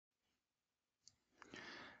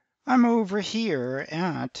I'm over here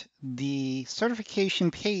at the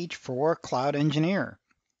certification page for Cloud Engineer.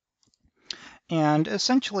 And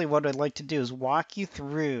essentially what I'd like to do is walk you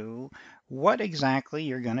through what exactly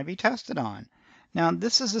you're going to be tested on. Now,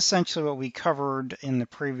 this is essentially what we covered in the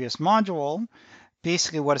previous module,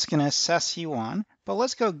 basically what it's going to assess you on, but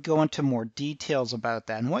let's go into more details about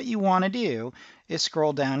that. And what you want to do is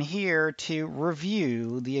scroll down here to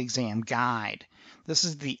review the exam guide. This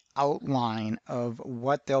is the outline of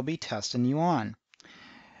what they'll be testing you on.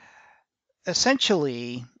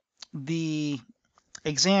 Essentially, the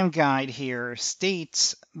exam guide here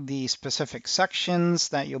states the specific sections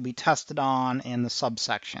that you'll be tested on and the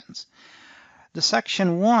subsections. The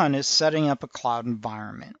section 1 is setting up a cloud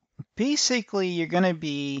environment. Basically, you're going to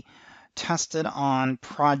be tested on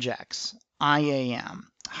projects, IAM.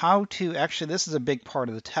 Actually, this is a big part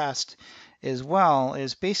of the test as well,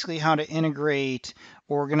 is basically how to integrate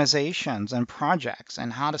organizations and projects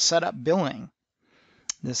and how to set up billing.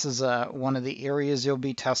 This is one of the areas you'll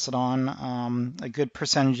be tested on a good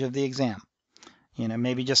percentage of the exam.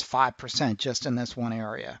 Maybe just 5% just in this one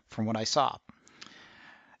area from what I saw.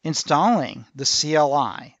 Installing the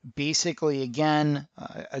CLI. Basically, again,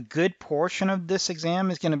 a good portion of this exam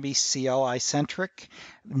is going to be CLI centric,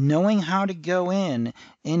 knowing how to go in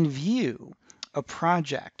and view a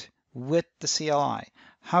project with the CLI,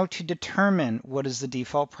 how to determine what is the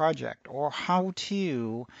default project, or how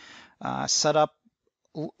to set up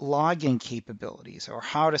login capabilities, or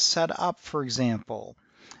how to set up, for example,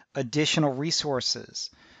 additional resources.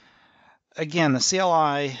 Again, the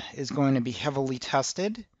CLI is going to be heavily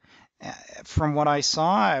tested. From what I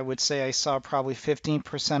saw, I would say I saw probably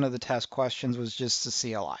 15% of the test questions was just the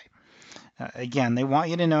CLI. Again, they want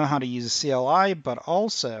you to know how to use the CLI, but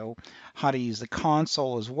also how to use the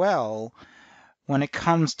console as well when it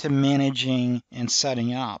comes to managing and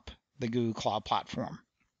setting up the Google Cloud Platform.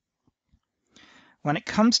 When it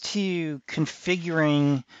comes to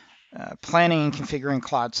configuring, planning and configuring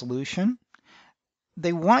cloud solution,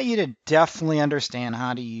 they want you to definitely understand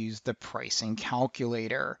how to use the pricing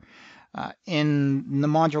calculator. In the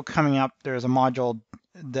module coming up, there's a module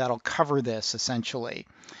that'll cover this essentially.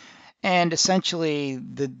 And essentially,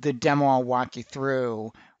 the demo I'll walk you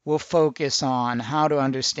through will focus on how to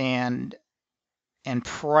understand and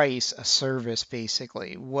price a service,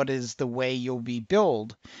 basically. What is the way you'll be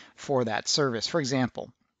billed for that service? For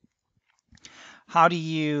example, how do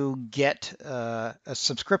you get a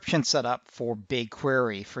subscription set up for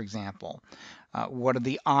BigQuery, for example? What are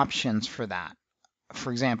the options for that?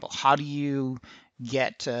 For example, how do you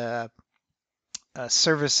get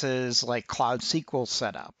services like Cloud SQL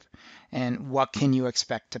set up? And what can you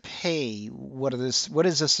expect to pay? What is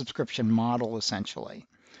the subscription model, essentially?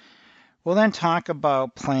 We'll then talk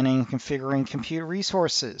about planning and configuring compute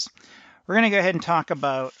resources. We're going to go ahead and talk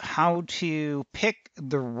about how to pick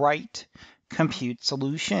the right compute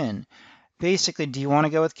solution. Basically, do you want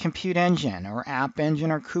to go with Compute Engine or App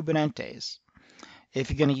Engine or Kubernetes?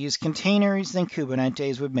 If you're going to use containers, then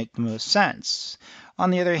Kubernetes would make the most sense.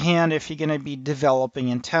 On the other hand, if you're going to be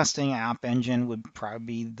developing and testing, App Engine would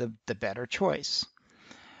probably be the better choice.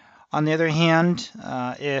 On the other hand,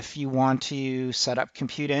 if you want to set up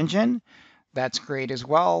Compute Engine, that's great as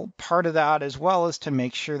well. Part of that as well is to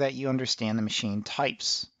make sure that you understand the machine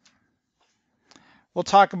types. We'll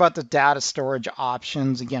talk about the data storage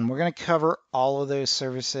options. Again, we're going to cover all of those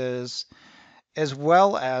services as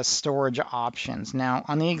well as storage options. Now,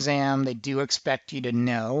 on the exam, they do expect you to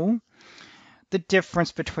know the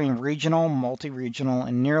difference between regional, multi-regional,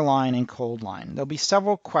 and nearline and cold line. There'll be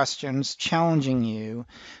several questions challenging you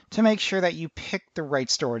to make sure that you pick the right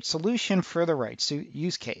storage solution for the right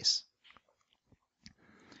use case.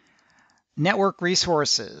 Network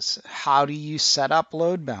resources. How do you set up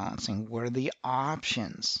load balancing? What are the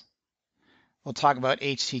options? We'll talk about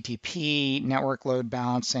HTTP, network load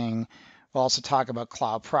balancing. We'll also talk about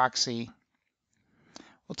cloud proxy.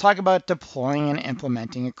 We'll talk about deploying and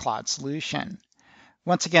implementing a cloud solution.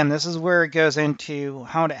 Once again, this is where it goes into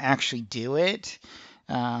how to actually do it.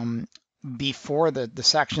 Before, the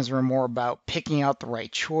sections were more about picking out the right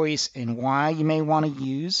choice and why you may want to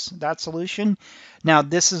use that solution. Now,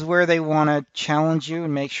 this is where they want to challenge you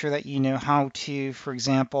and make sure that you know how to, for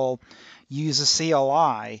example, use a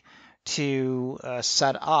CLI to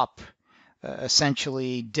set up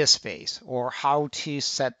essentially disk space, or how to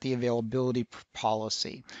set the availability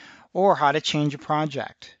policy, or how to change a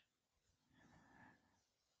project.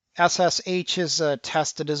 SSH is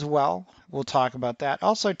tested as well. We'll talk about that.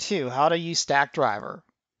 Also, too, how to use Stackdriver.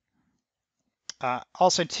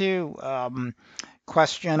 Also, too,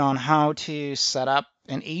 question on how to set up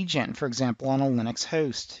an agent, for example, on a Linux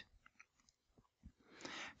host.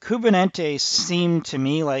 Kubernetes seemed to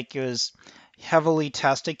me like it was heavily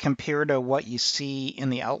tested compared to what you see in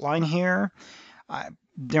the outline here.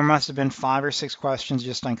 There must have been 5 or 6 questions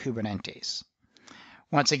just on Kubernetes.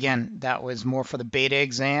 Once again, that was more for the beta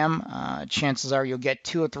exam. Chances are you'll get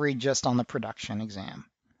 2 or 3 just on the production exam.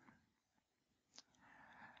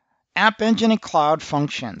 App Engine and Cloud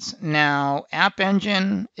Functions. Now, App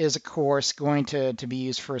Engine is, of course, going to be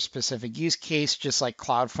used for a specific use case, just like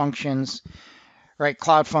Cloud Functions. Right?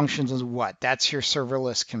 Cloud Functions is what? That's your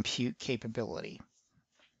serverless compute capability.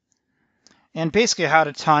 And basically how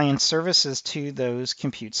to tie in services to those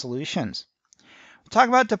compute solutions. We'll talk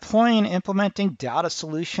about deploying and implementing data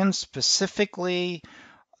solutions, specifically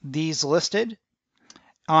these listed.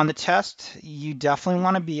 On the test, you definitely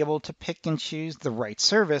want to be able to pick and choose the right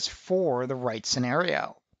service for the right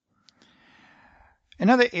scenario.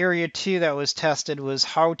 Another area too that was tested was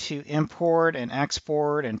how to import and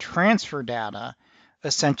export and transfer data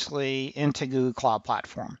essentially into Google Cloud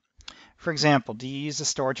Platform. For example, do you use the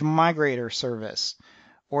storage migrator service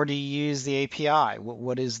or do you use the API?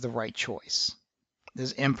 What is the right choice?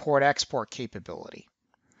 There's import-export capability.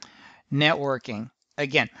 Networking.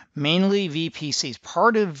 Again, mainly VPCs.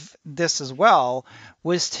 Part of this as well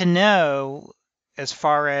was to know as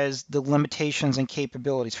far as the limitations and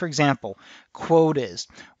capabilities. For example, quotas,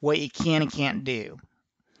 what you can and can't do.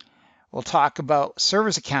 We'll talk about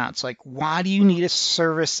service accounts, like why do you need a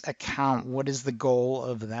service account? What is the goal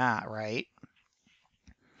of that, right?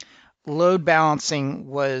 Load balancing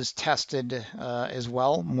was tested as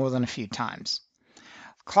well, more than a few times.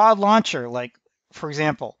 Cloud Launcher, like for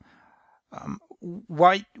example,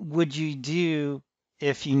 what would you do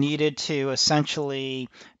if you needed to essentially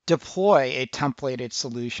deploy a templated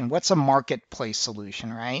solution? What's a marketplace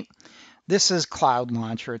solution, right? This is Cloud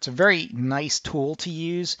Launcher. It's a very nice tool to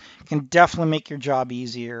use. It can definitely make your job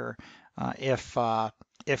easier if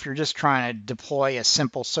you're just trying to deploy a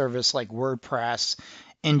simple service like WordPress,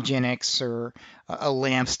 Nginx, or a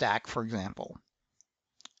LAMP stack, for example.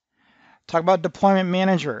 Talk about Deployment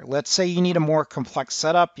Manager. Let's say you need a more complex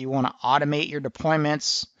setup. You want to automate your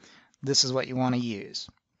deployments. This is what you want to use.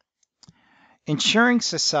 Ensuring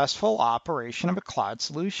successful operation of a cloud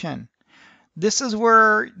solution. This is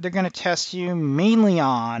where they're going to test you mainly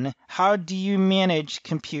on how do you manage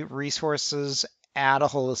compute resources at a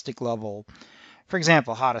holistic level. For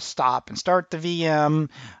example, how to stop and start the VM,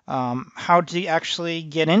 how do you actually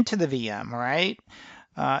get into the VM, right?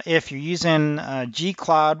 If you're using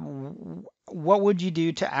G-Cloud, what would you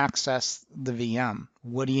do to access the VM?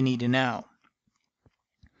 What do you need to know?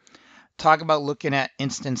 Talk about looking at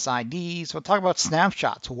instance IDs. We'll talk about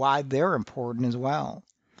snapshots, why they're important as well.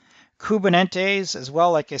 Kubernetes as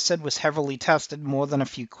well, like I said, was heavily tested, more than a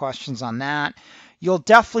few questions on that. You'll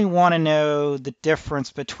definitely want to know the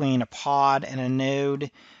difference between a pod and a node,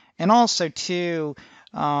 and also too,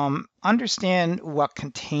 understand what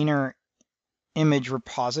container image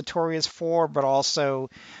repository is for, but also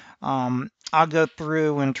I'll go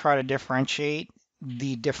through and try to differentiate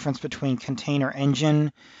the difference between container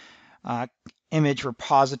engine, image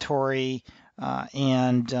repository,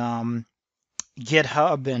 and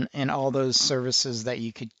GitHub and all those services that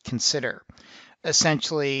you could consider.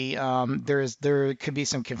 Essentially, there could be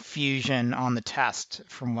some confusion on the test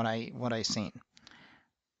from what I seen.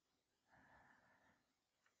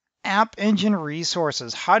 App Engine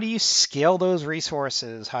resources. How do you scale those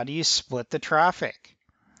resources? How do you split the traffic?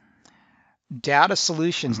 Data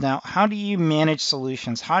solutions. Now, how do you manage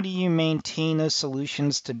solutions? How do you maintain those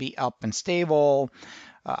solutions to be up and stable?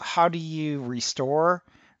 How do you restore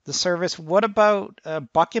the service? What about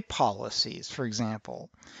bucket policies, for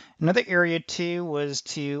example? Another area too was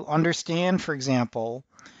to understand, for example,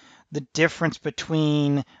 the difference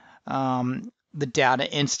between the data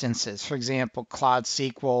instances. For example, Cloud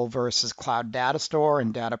SQL versus Cloud Data Store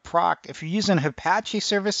and Data Proc. If you're using Apache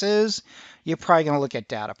services, you're probably going to look at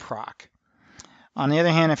Data Proc. On the other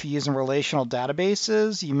hand, if you're using relational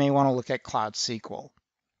databases, you may want to look at Cloud SQL.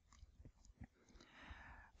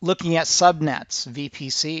 Looking at subnets,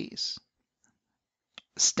 VPCs.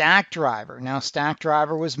 Stackdriver. Now,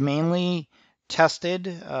 Stackdriver was mainly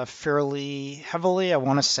tested fairly heavily. I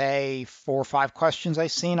want to say 4 or 5 questions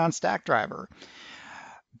I've seen on Stackdriver.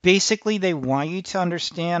 Basically, they want you to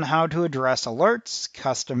understand how to address alerts,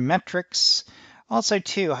 custom metrics. Also,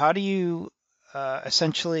 too, how do you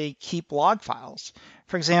essentially keep log files?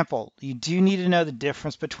 For example, you do need to know the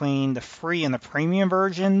difference between the free and the premium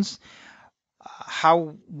versions.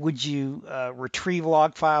 How would you retrieve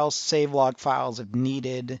log files, save log files if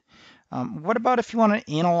needed? What about if you want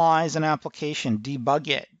to analyze an application, debug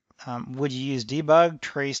it? Would you use debug,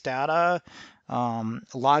 trace data?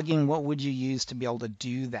 Logging, what would you use to be able to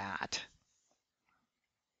do that?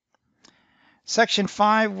 Section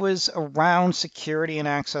 5 was around security and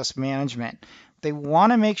access management. They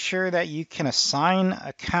want to make sure that you can assign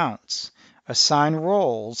accounts, assign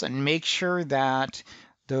roles, and make sure that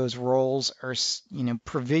those roles are,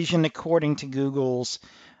 provisioned according to Google's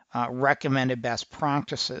recommended best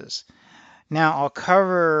practices. Now, I'll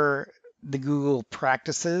cover the Google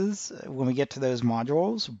practices when we get to those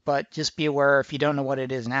modules, but just be aware if you don't know what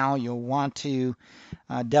it is now, you'll want to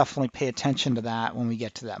definitely pay attention to that when we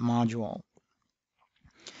get to that module.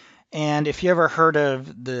 And if you ever heard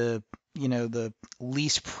of the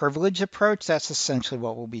least privilege approach, that's essentially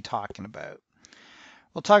what we'll be talking about.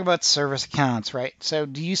 We'll talk about service accounts, right? So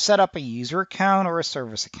do you set up a user account or a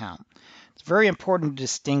service account? It's very important to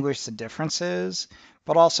distinguish the differences,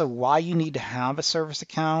 but also why you need to have a service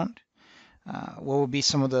account. What would be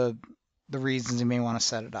some of the reasons you may want to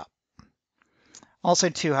set it up? Also,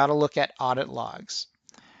 too, how to look at audit logs.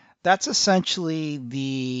 That's essentially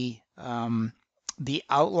the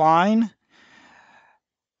outline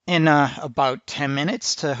in about 10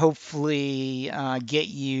 minutes to hopefully get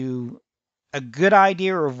you a good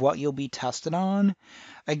idea of what you'll be tested on.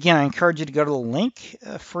 Again, I encourage you to go to the link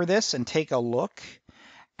for this and take a look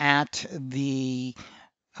at the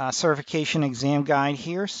certification exam guide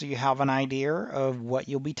here so you have an idea of what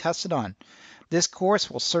you'll be tested on. This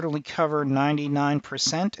course will certainly cover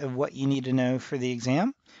 99% of what you need to know for the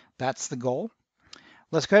exam. That's the goal.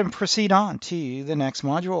 Let's go ahead and proceed on to the next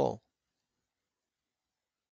module.